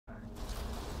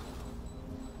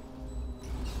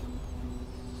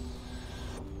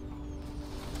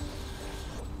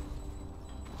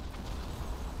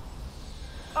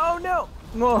no!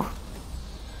 Whoa!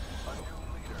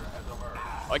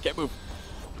 I can't move.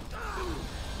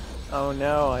 Oh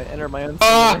no! I entered my own.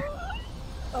 Ah!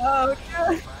 Oh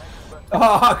god!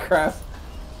 Oh crap!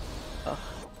 Oh,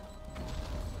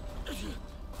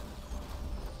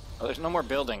 there's no more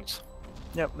buildings.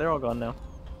 Yep, they're all gone now.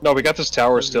 No, we got this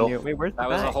tower still. Wait, where's the That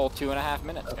was bag? a whole 2.5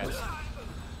 minutes, guys. The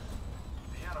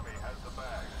enemy has the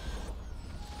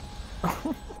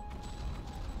bag.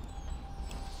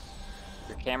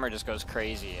 Your camera just goes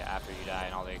crazy after you die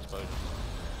and all the explosions.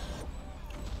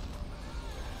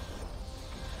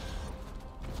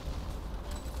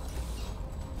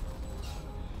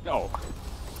 No.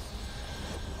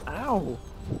 Ow!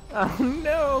 Oh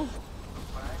no!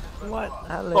 What?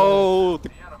 Hello. Oh, the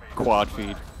quad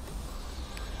feed.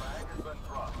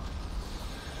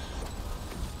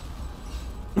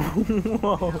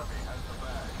 Whoa!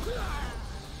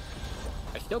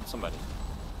 I killed somebody.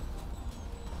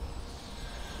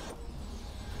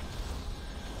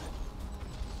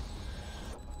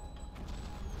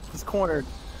 He's cornered.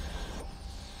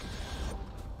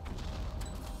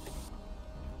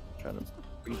 Trying to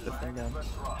beat the thing down.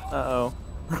 Uh-oh.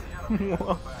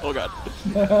 Oh god.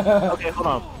 Okay, hold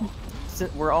on.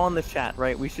 We're all in the chat,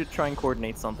 right? We should try and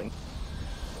coordinate something.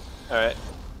 Alright.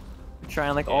 Try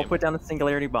and like all put down a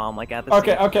singularity bomb like at the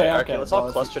Okay, same okay. Let's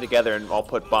all cluster together and all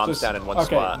put bombs down in one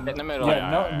spot. In the middle.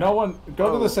 Yeah, no one.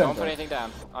 Go to the center. Don't put anything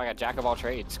down. Oh, I got jack of all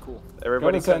trades. Cool.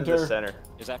 Everybody Go to come to the center. center.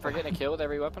 Is that for getting a kill with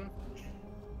every weapon?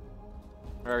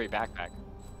 Or every backpack?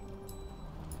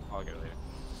 I'll get it later.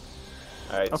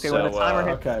 Alright, Okay, so, when the timer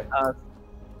hits okay.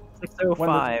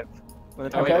 6:05. When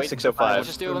the Oh, timer wait, hits 6:05. We'll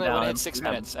just do it when it down. hits 6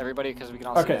 minutes. Everybody, because we can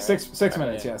all Okay, see that, six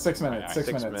minutes. Yeah, 6 minutes.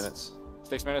 6 minutes.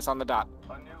 6 minutes on the dot.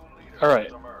 All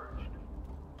right.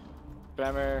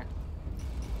 Grammar.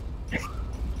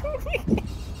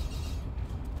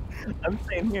 I'm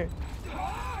staying here.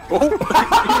 Immortal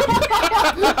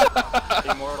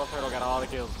Turtle got all the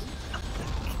kills.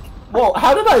 Whoa!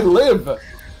 How did I live?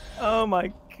 Oh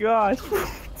my gosh.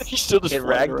 He still just It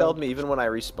ragdolled me even when I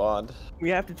respawned. We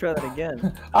have to try that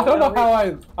again. I don't know how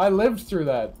I lived through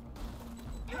that.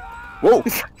 Whoa!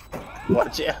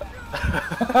 Watch out.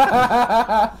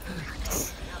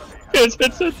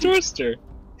 It's a twister.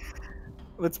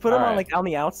 Let's put them on Alright. like on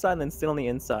the outside and then sit on the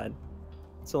inside.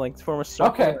 So like form a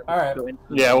circle. Okay, alright. Go in.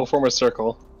 Yeah, we'll form a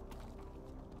circle.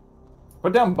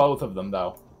 Put down both of them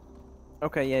though.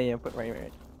 Okay, yeah, put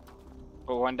right.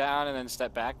 Put one down and then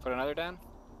step back. Put another down.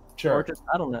 Sure. Or just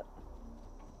I don't know.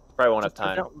 Probably won't have Just put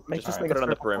time. down- make- Just make put a it on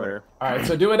the circle for it. perimeter. All right,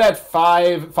 so do it at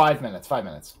 5 minutes. 5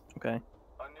 minutes. Okay. A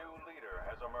new leader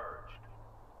has emerged.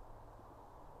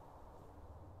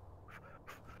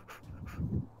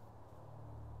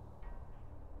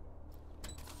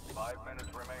 Five minutes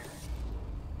remaining.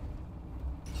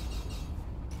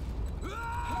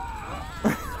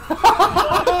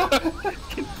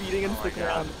 Beating and sticking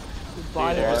around. Dude,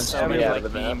 Body there's was so many everywhere.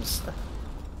 like beams.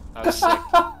 That was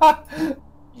sick.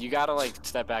 You gotta like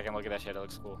step back and look at that shit. It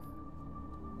looks cool.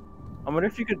 I wonder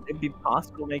if it'd be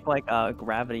possible to make like a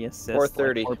gravity assist.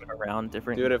 4:30. Like, orbit around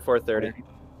different. Do it at 4:30.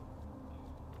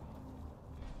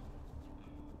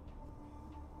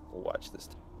 We'll watch this.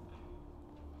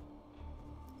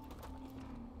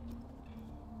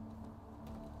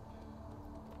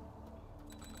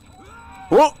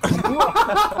 Whoa!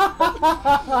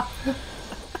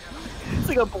 It's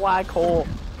like a black hole.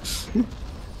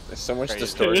 There's so much Crazy. It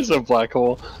distortion. is a black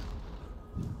hole.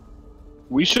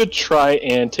 We should try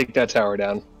and take that tower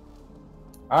down.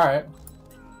 All right.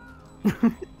 We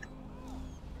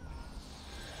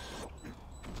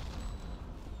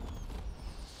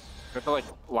have to like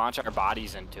launch our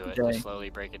bodies into it Okay. to slowly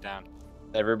break it down.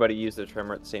 Everybody use the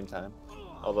tremor at the same time.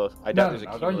 Although I doubt No,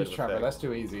 there's a don't use cumulative Trevor. effect. That's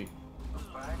too easy. The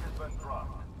bag has been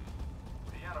dropped.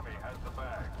 The enemy has the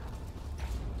bag.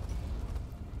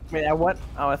 Wait, at what?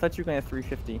 Oh, I thought you were going to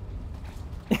 350.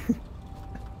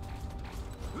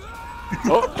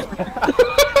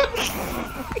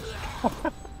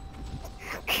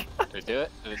 Did it do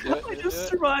it? Did it do it? I Did it just do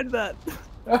survived that.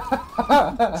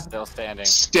 it? Still standing.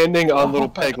 Standing on little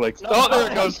peg legs. Oh,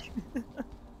 there it goes.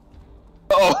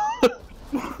 Oh.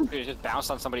 Dude, it just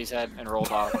bounced on somebody's head and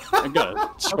rolled off. I'm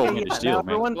gonna scroll Okay, me to now steal, man.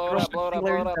 everyone Blow it up, blow it up,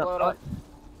 blow it up, blow it up.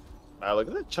 Wow, look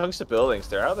at the chunks of buildings.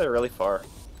 They're out there really far.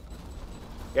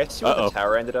 You guys see where the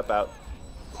tower ended up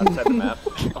outside the map?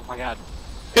 Oh my god.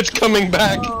 It's coming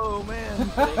back. Oh man.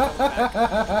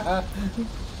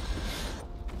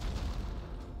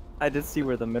 I did see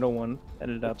where the middle one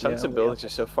ended up. Chunks yeah, of buildings are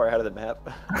so far out of the map.